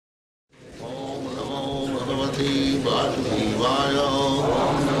Bhagavate Vasudevaya.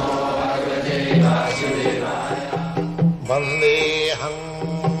 Vandeham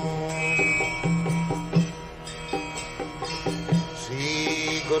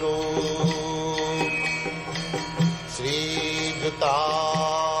Sri Guru Sri Juta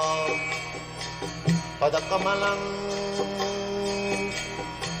Padakamalam.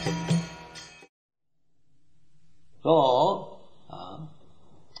 So,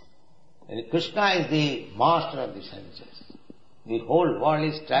 Krishna is the master of the senses. The whole world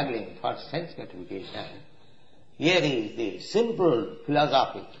is struggling for sense gratification. Here is the simple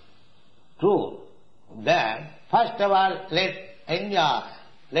philosophic truth that first of all let enjoy,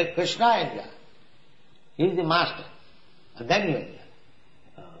 let Krishna enjoy. He is the master. And then you enjoy.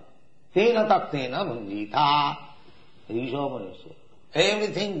 Tena taktena bhunjita isho manusya.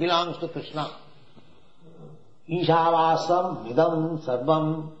 Everything belongs to Krishna. Ishavasam idam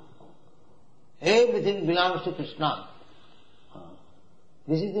sarvam. Everything belongs to Krishna.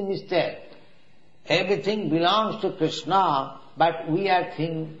 This is the mistake. Everything belongs to Krishna, but we are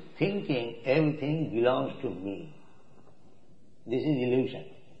thinking everything belongs to me. This is illusion.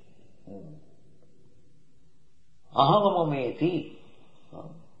 Aham mameti.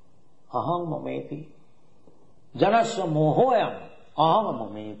 Aham mameti. Janasya mohoyam. Aham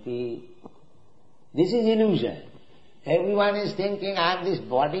mameti. This is illusion. Everyone is thinking I am this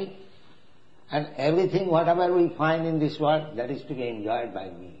body, and everything whatever we find in this world, that is to be enjoyed by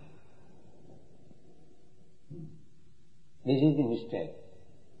me. This is the mistake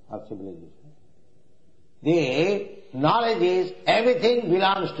of civilization. The knowledge is everything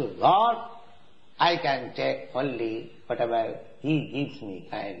belongs to God. I can take only whatever He gives me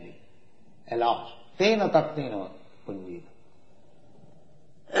kindly. Alas, tena taktena punjita.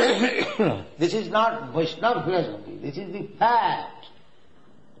 This is not Vaishnava philosophy. This is the fact.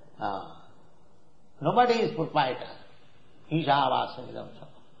 Nobody is proprietor. Ishavasam.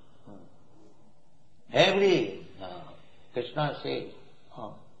 Every Krishna says,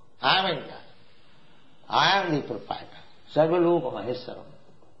 I am in charge. I am the proprietor. Sarvalupa Maheswaram.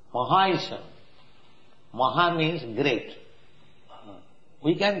 Mahaiswaram. Maha means great.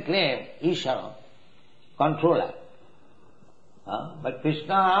 We can claim Ishwaram, controller. But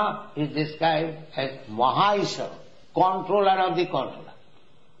Krishna is described as Mahaiswaram, controller of the controller.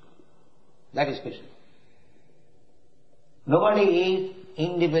 That is Krishna. Nobody is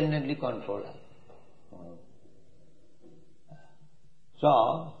independently controller.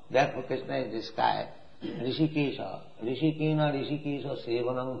 So, therefore Krishna is described Rishikesha, Rishikena Rishikesha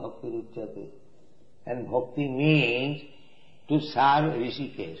Sevanam Bhakti Ruchyate. And bhakti means to serve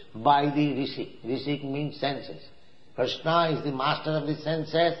Rishikesh by the Rishik. Rishik means senses. Krishna is the master of the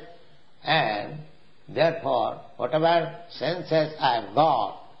senses, and therefore whatever senses I have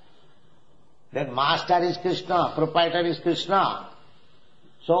got, that master is Krishna, proprietor is Krishna.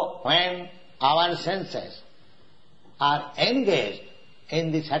 So when our senses are engaged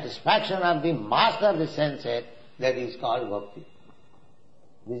in the satisfaction of the master of the senses, that is called bhakti.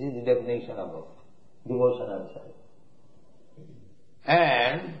 This is the definition of bhakti, devotional service.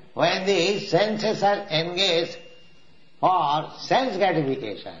 And when the senses are engaged for sense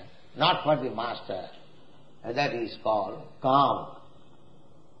gratification, not for the master, that is called kama.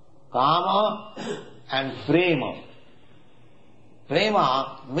 Kama and prema.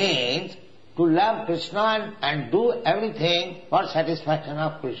 Prema means to love Krishna and do everything for satisfaction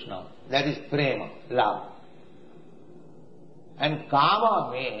of Krishna. That is prema, love. And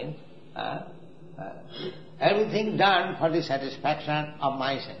kama means everything done for the satisfaction of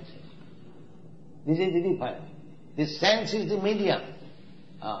my senses. This is the difference. The sense is the medium.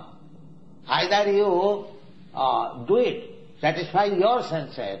 Either you do it, satisfy your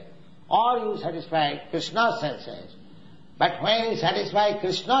senses, or you satisfy Krishna's senses. But when you satisfy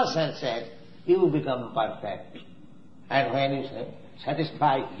Krishna's senses, you become perfect. And when you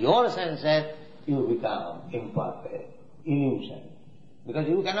satisfy your senses, you become imperfect, illusion. Because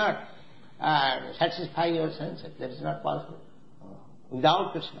you cannot satisfy your senses. That is not possible.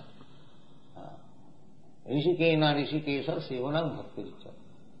 Without Krishna. Rishikena Rishikesha Sevanam Bhakti Richa.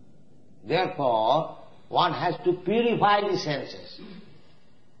 Therefore, one has to purify the senses.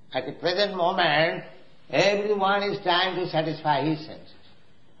 At the present moment, everyone is trying to satisfy his senses.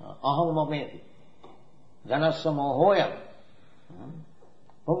 Aham mameti. Janasya mohoyam.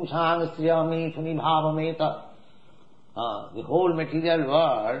 Pumsang striyami punibhavameta. The whole material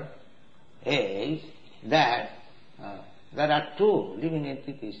world is that there are two living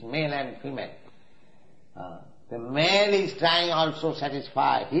entities, male and female. The male is trying also to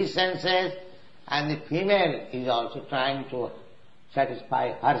satisfy his senses, and the female is also trying to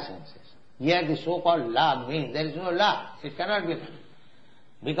satisfy her senses. Here the so-called love means there is no love. It cannot be done.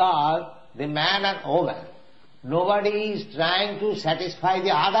 Because the man and woman, nobody is trying to satisfy the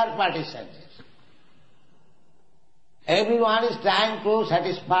other party's senses. Everyone is trying to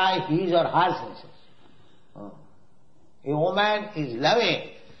satisfy his or her senses. A woman is loving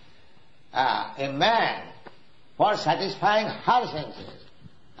a man for satisfying her senses,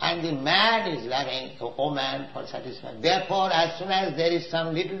 and the man is loving a woman for satisfying. Therefore, as soon as there is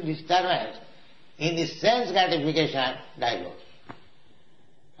some little disturbance in the sense gratification, divorce.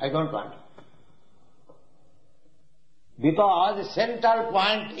 I don't want. Because the central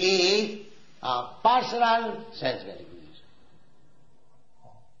point is personal sense gratification.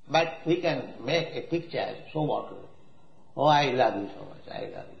 But we can make a picture, so what? Oh, I love you so much, I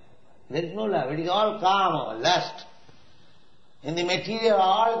love you. There is no love, it is all karma, lust. In the material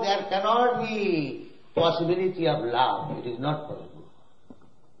world there cannot be possibility of love, it is not possible.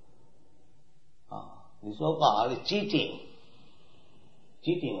 The so-called cheating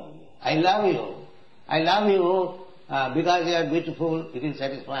only. I love you because you are beautiful, it will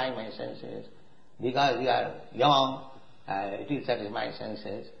satisfy my senses. Because you are young, it will satisfy my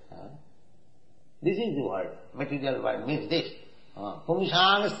senses. This is the word, material world means this.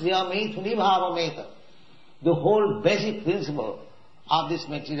 The whole basic principle of this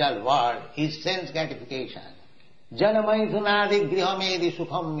material world is sense gratification. Janamaithunadi grihamedi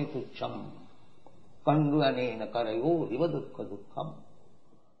sukham mitucham kanduanena karayo rivadukka dukkham.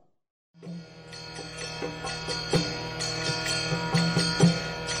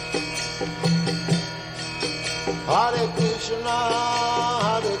 Hare Krishna,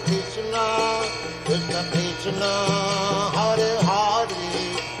 Krishna Krishna